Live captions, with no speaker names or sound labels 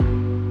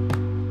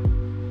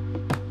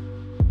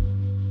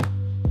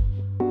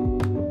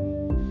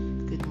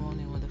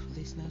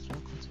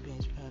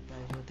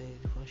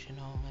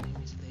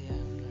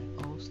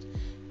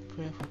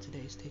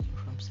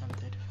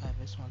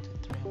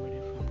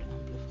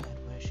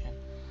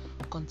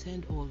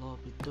Contend, O Lord,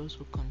 with those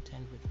who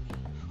contend with me.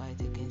 Fight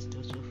against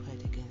those who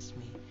fight against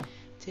me.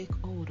 Take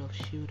hold of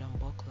shield and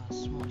buckler,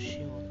 small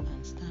shield,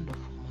 and stand up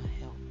for my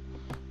help.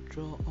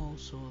 Draw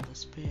also the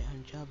spear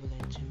and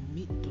javelin to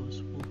meet those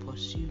who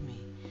pursue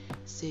me.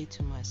 Say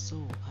to my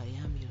soul, I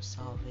am your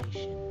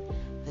salvation.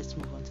 Let's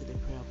move on to the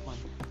prayer point.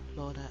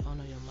 Lord, I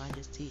honor your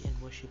majesty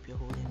and worship your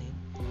holy name.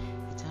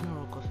 Eternal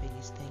Rock of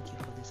Ages, thank you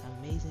for this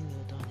amazing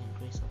new dawn and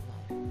grace of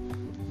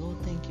life. Lord,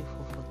 thank you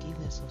for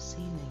forgiveness of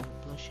sin and your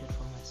bloodshed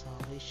for my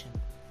salvation.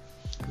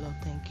 Lord,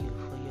 thank you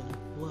for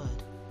your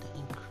word that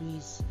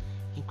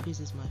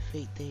increases my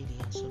faith daily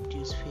and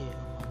subdues fear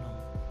of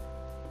unknown.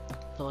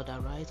 Lord,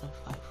 arise and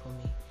fight for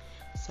me.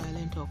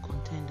 Silent all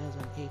contenders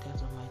and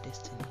haters of my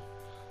destiny.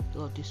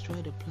 Lord, destroy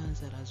the plans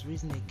that has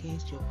risen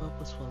against your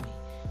purpose for me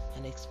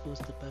and expose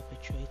the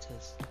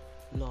perpetrators.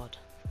 Lord,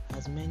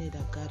 as many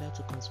that gather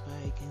to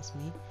conspire against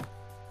me,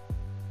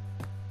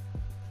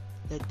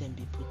 let them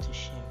be put to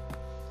shame.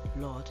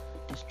 Lord,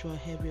 destroy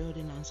every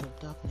ordinance of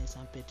darkness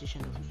and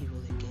petition of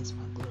evil against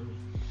my glory.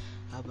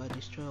 Abba,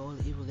 destroy all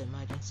evil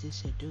emergencies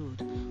scheduled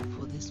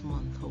for this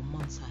month or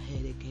months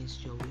ahead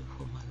against your will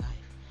for my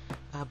life.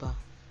 Abba,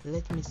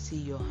 let me see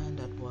your hand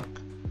at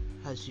work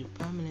as you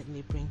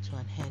permanently bring to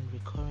an end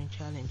recurring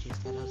challenges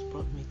that has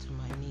brought me to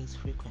my knees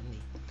frequently.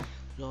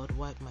 Lord,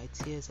 wipe my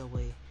tears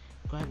away.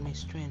 Grant me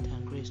strength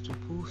and grace to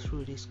pull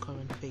through this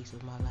current phase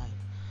of my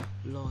life.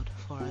 Lord,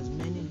 for as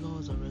many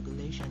laws or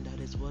regulation that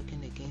is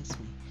working against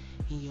me,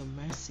 in your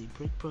mercy,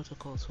 break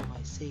protocols for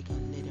my sake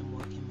and let them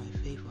work in my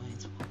favor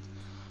henceforth.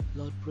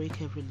 Lord,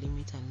 break every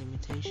limit and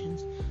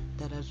limitations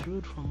that has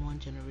ruled from one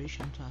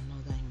generation to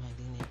another in my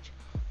lineage.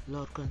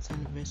 Lord,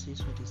 concern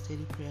mercies for the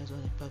steady prayers all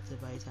impacted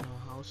by it in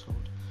our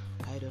household.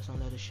 Hide us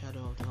under the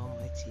shadow of the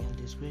Almighty and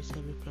disgrace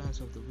every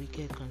plans of the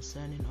wicked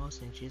concerning us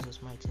in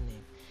Jesus' mighty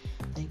name.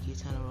 Thank you,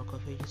 Eternal Rock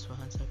of Ages, for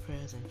answer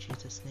prayers in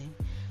Jesus' name.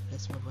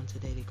 Let's move on to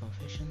daily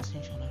confession.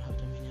 Sin shall not have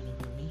dominion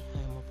over me.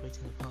 I am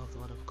operating the power of the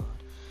word of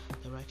God.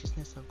 The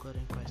righteousness of God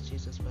in Christ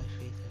Jesus by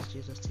faith, as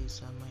Jesus is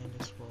Sama in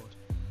this world.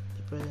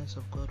 The presence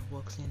of God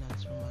walks in and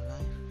through my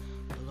life.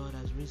 The Lord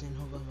has risen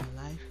over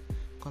my life,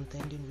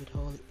 contending with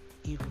all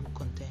evil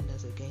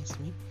contenders against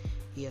me.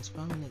 He has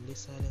permanently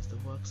silenced the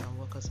works and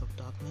workers of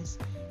darkness.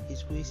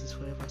 His grace is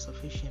forever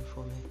sufficient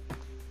for me.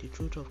 The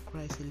truth of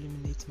Christ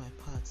illuminates my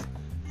path,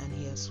 and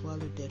he has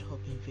swallowed death up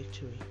in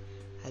victory.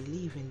 I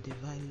live in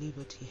divine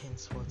liberty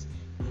henceforth,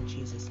 in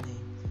Jesus'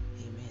 name.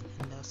 Amen.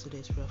 And that's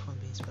today's prayer from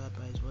being inspired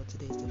by his word.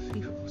 Today is the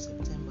 5th of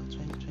September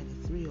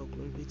 2023. Oh,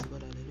 glory be to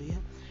God. Hallelujah.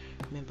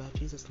 Remember,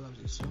 Jesus loves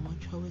you so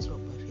much. Always walk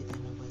by faith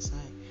and not by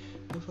sight.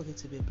 Don't forget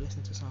to be a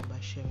blessing to someone by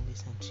sharing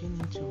this, and tune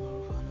in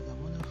tomorrow for another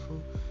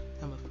wonderful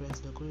time of prayer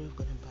to the glory of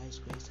God and by his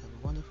grace. Have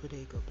a wonderful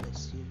day. God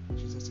bless you.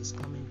 Jesus is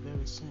coming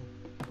very soon.